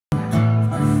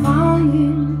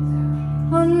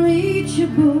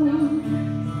unreachable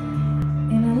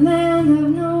in a land of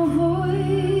no voice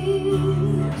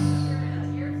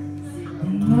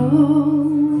and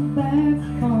no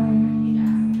backbone.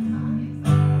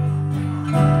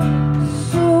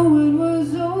 So it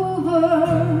was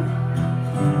over,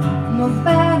 no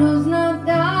battle's not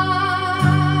done,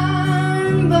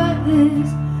 but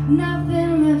there's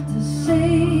nothing left to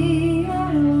say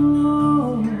at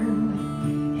all.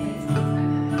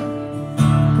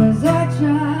 'Cause I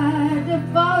tried to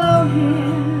follow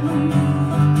him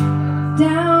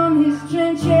down his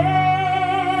trenches,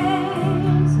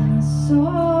 and I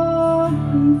saw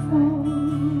him fall.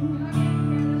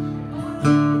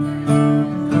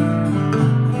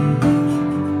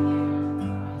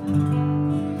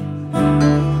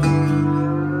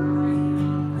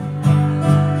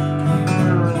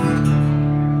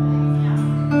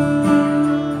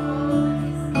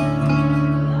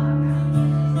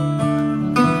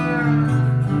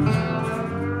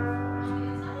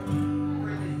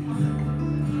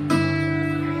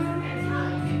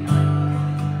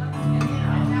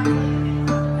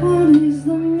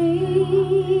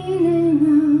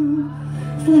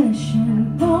 Flesh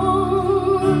and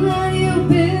bone, that you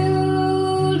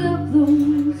build up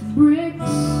those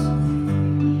bricks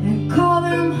and call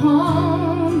them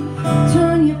home.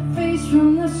 Turn your face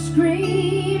from the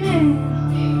screaming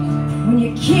when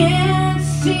you can't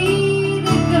see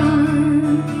the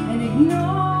gun, and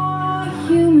ignore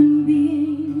human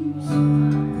beings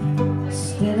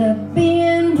instead of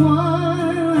being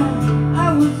one. I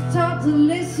was taught to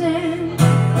listen.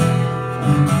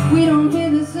 We don't hear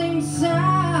the same sound,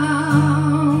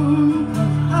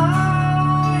 'cause I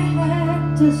had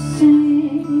to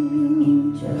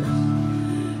sing. Just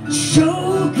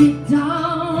choke it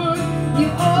down. You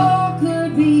all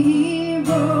could be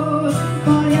heroes,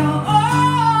 but you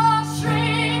all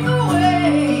shrink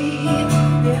away.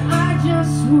 Yeah, I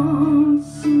just want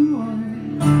someone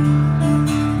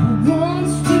who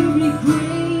wants to be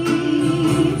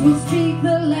great, who speak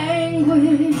the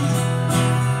language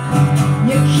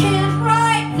you can't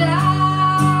write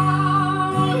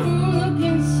down. Look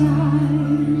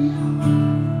inside,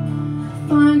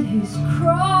 find his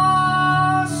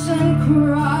cross and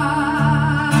cry.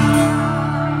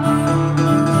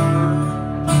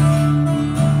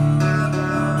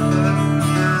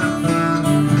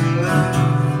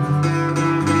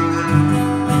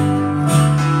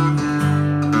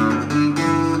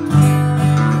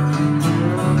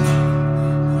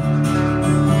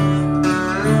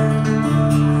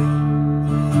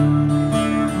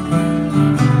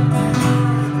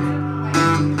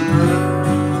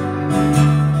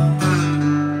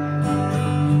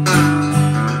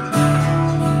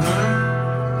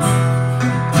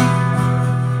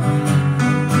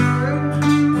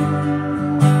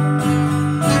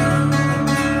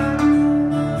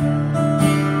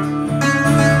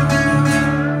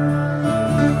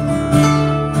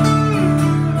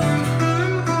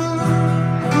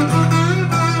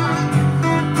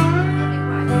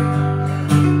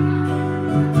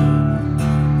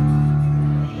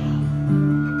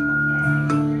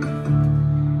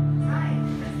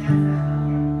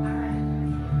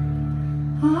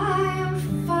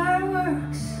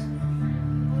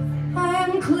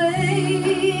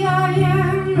 Clay, I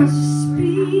am the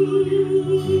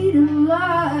speed of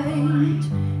light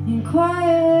in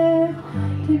quiet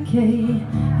decay.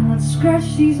 And let's scratch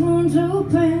these wounds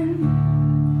open.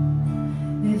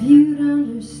 If you'd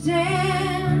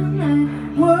understand that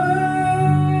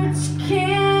words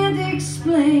can't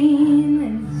explain,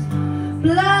 there's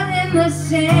blood in the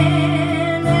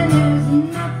sand and there's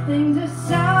nothing to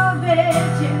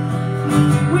salvage it.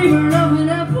 We burn up in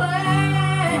a flash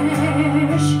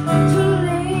to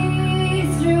lay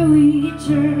through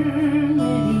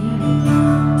eternity.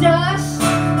 Dust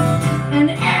and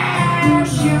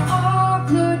ash, you all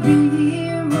could be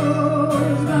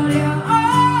heroes, but you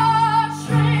all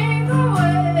shrink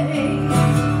away.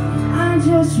 I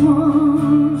just want